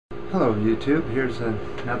Hello YouTube, here's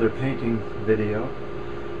another painting video.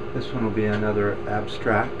 This one will be another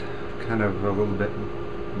abstract, kind of a little bit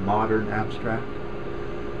modern abstract.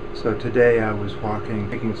 So today I was walking,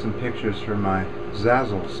 taking some pictures for my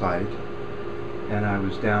Zazzle site, and I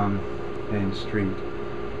was down Main Street,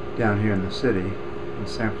 down here in the city, in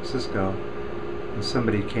San Francisco, and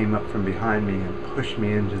somebody came up from behind me and pushed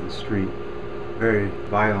me into the street very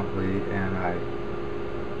violently, and I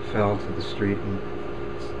fell to the street and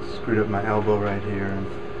screwed up my elbow right here, and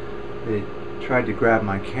they tried to grab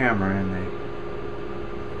my camera and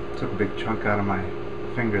they took a big chunk out of my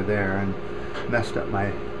finger there and messed up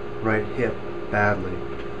my right hip badly.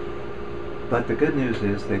 But the good news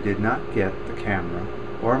is they did not get the camera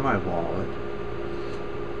or my wallet,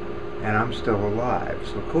 and I'm still alive,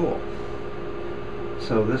 so cool.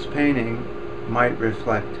 So this painting might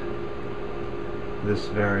reflect this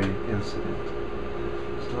very incident.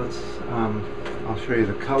 So let's I'll show you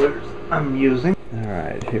the colors I'm using.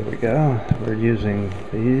 Alright, here we go. We're using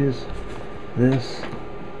these, this,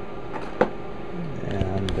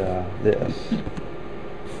 and this.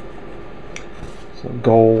 So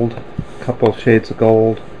gold, a couple shades of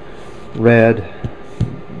gold, red,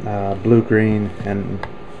 blue-green, and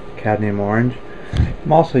cadmium orange.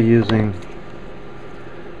 I'm also using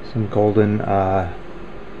some golden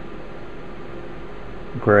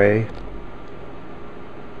gray.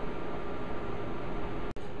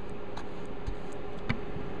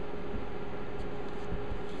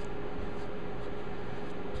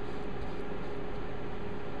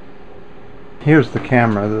 Here's the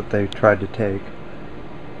camera that they tried to take.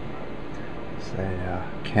 It's a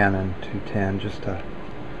Canon 210, just a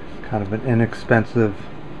kind of an inexpensive,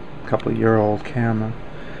 couple-year-old camera.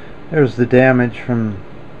 There's the damage from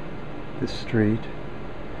the street,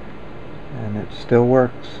 and it still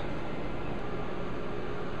works.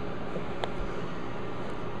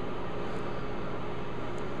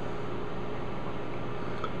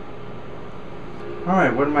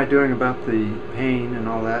 Alright, what am I doing about the pain and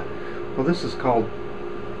all that? Well, this is called,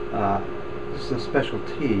 this is a special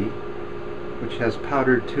tea which has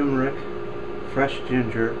powdered turmeric, fresh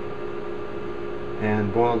ginger,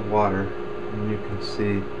 and boiled water, and you can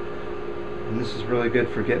see, and this is really good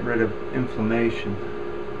for getting rid of inflammation.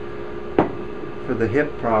 For the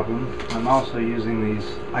hip problem, I'm also using these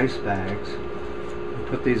ice bags. I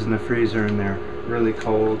put these in the freezer and they're really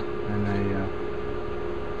cold, and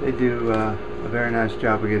they do a very nice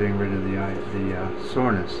job of getting rid of the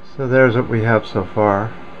soreness. So there's what we have so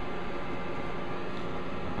far.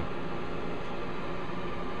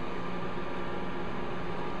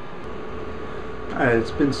 Alright,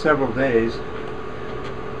 it's been several days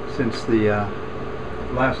since the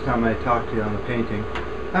last time I talked to you on the painting.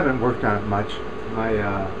 I haven't worked on it much.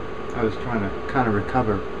 I was trying to kind of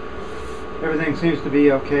recover. Everything seems to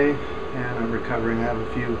be okay, and I'm recovering. I have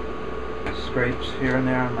a few scrapes here and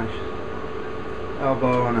there on my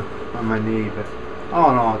elbow and on my knee, but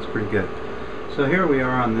all in all it's pretty good. So here we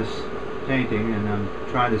are on this painting, and I'm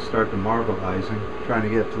trying to start the marbleizing, trying to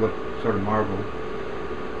get it to look sort of marbled.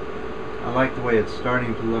 I like the way it's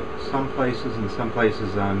starting to look some places, and some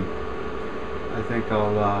places I think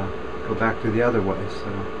I'll go back to the other way.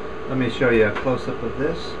 So let me show you a close-up of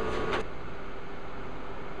this.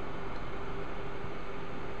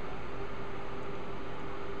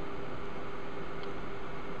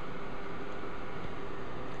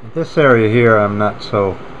 This area here I'm not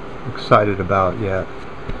so excited about yet.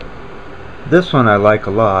 This one I like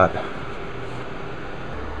a lot.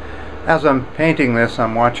 As I'm painting this,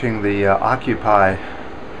 I'm watching the Occupy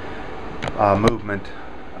movement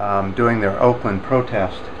doing their Oakland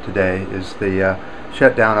protest. Today is the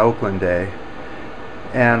Shut Down Oakland Day,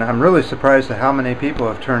 and I'm really surprised at how many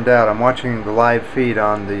people have turned out. I'm watching the live feed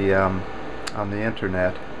on the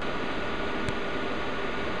internet.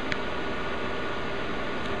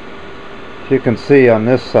 You can see on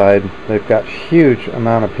this side they've got huge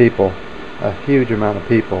amount of people, a huge amount of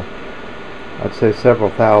people. I'd say several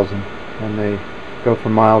thousand, and they go for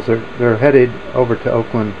miles. They're headed over to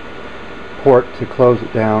Oakland Port to close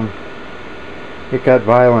it down. It got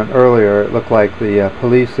violent earlier. It looked like the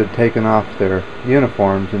police had taken off their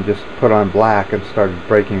uniforms and just put on black and started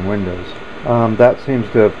breaking windows. That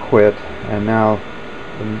seems to have quit, and now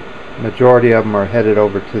the majority of them are headed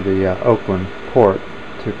over to the Oakland Port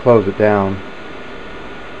to close it down.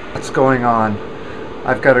 What's going on?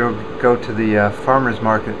 I've got to go to the farmer's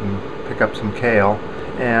market and pick up some kale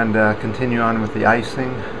and continue on with the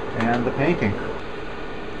icing and the painting.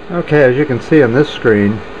 Okay, as you can see on this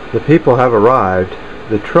screen, the people have arrived.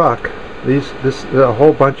 The truck, a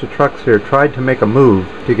whole bunch of trucks here tried to make a move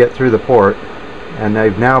to get through the port, and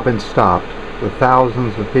they've now been stopped. The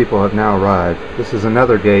thousands of people have now arrived. This is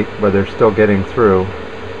another gate where they're still getting through.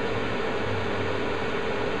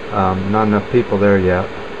 Not enough people there yet.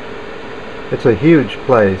 It's a huge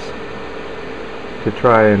place to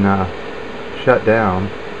try and shut down.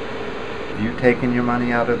 You taking your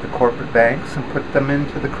money out of the corporate banks and put them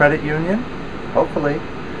into the credit union? Hopefully.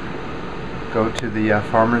 Go to the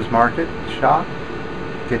farmer's market shop.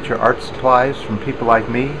 Get your art supplies from people like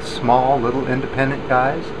me, small little independent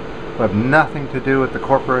guys who have nothing to do with the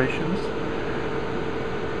corporations.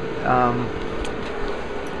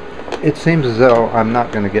 It seems as though I'm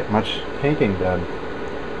not going to get much painting done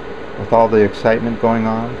with all the excitement going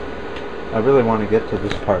on. I really want to get to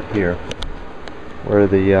this part here where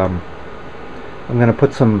the I'm going to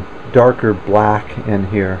put some darker black in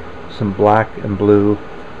here, some black and blue,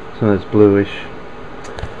 some of this bluish.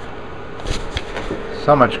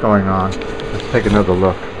 So much going on. Let's take another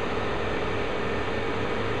look.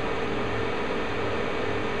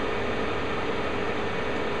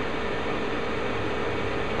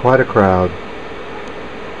 Quite a crowd.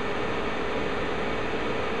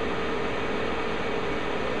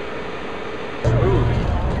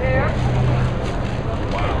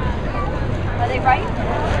 Are they right?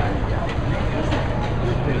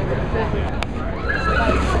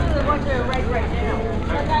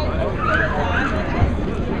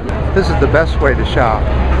 This is the best way to shop.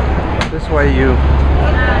 This way you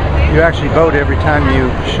actually vote every time you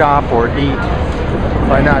shop or eat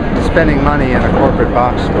by not spending money in a corporate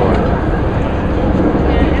box store.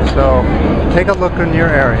 So take a look in your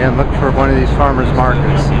area and look for one of these farmers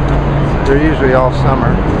markets. They're usually all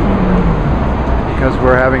summer because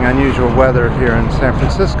we're having unusual weather here in San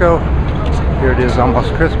Francisco. Here it is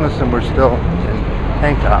almost Christmas and we're still in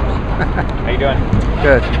tank tops. How you doing?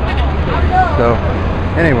 Good. So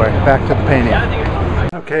anyway, back to the painting.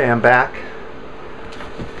 Okay, I'm back.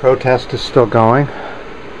 Protest is still going.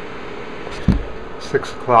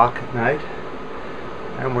 6 o'clock at night,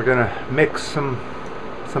 and we're gonna mix some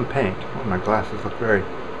paint. Oh, my glasses look very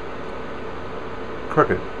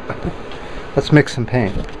crooked. Let's mix some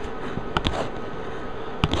paint.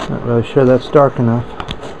 Not really sure that's dark enough.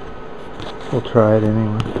 We'll try it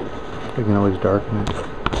anyway. We can always darken it.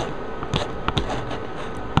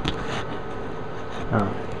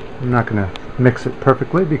 I'm not gonna mix it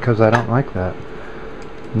perfectly because I don't like that.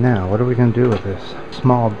 Now, what are we gonna do with this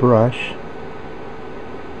small brush?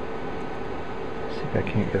 I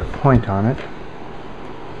can't get a point on it.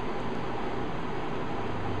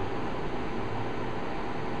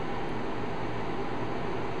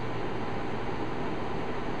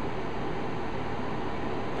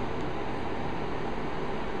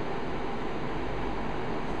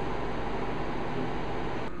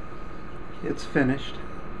 It's finished.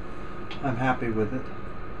 I'm happy with it.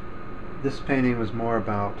 This painting was more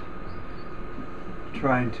about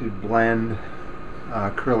trying to blend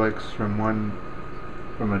acrylics from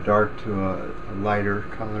a dark to a lighter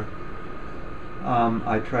color.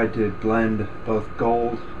 I tried to blend both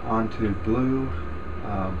gold onto blue,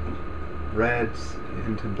 reds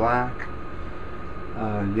into black,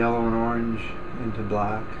 yellow and orange into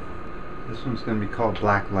black. This one's going to be called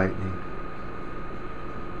Black Lightning.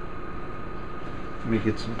 Let me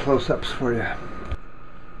get some close-ups for you.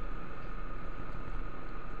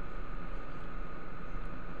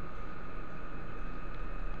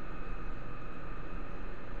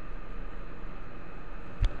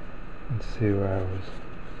 Let's see where I was.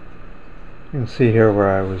 You can see here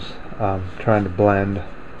where I was trying to blend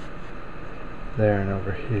there and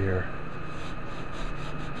over here.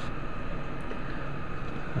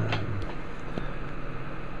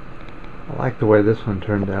 I like the way this one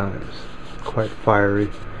turned out. It was quite fiery.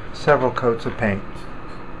 Several coats of paint.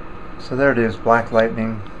 So there it is, Black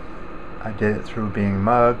Lightning. I did it through being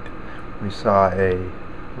mugged. We saw a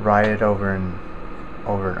riot over in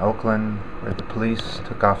Oakland where the police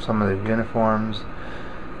took off some of their uniforms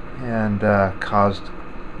and caused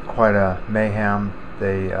quite a mayhem.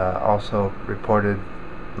 They also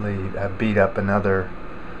reportedly beat up another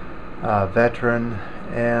veteran,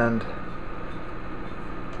 and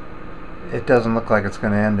it doesn't look like it's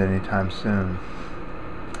going to end anytime soon.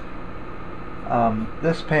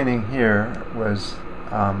 This painting here was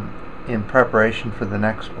in preparation for the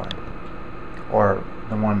next one, or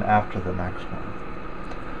the one after the next one.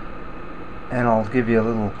 And I'll give you a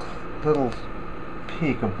little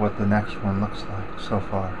peek of what the next one looks like so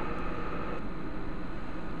far.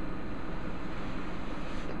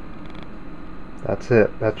 That's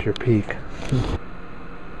it. That's your peek.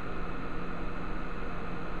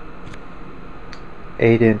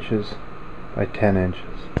 8 inches by 10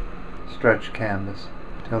 inches. Stretch canvas.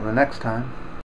 Till the next time.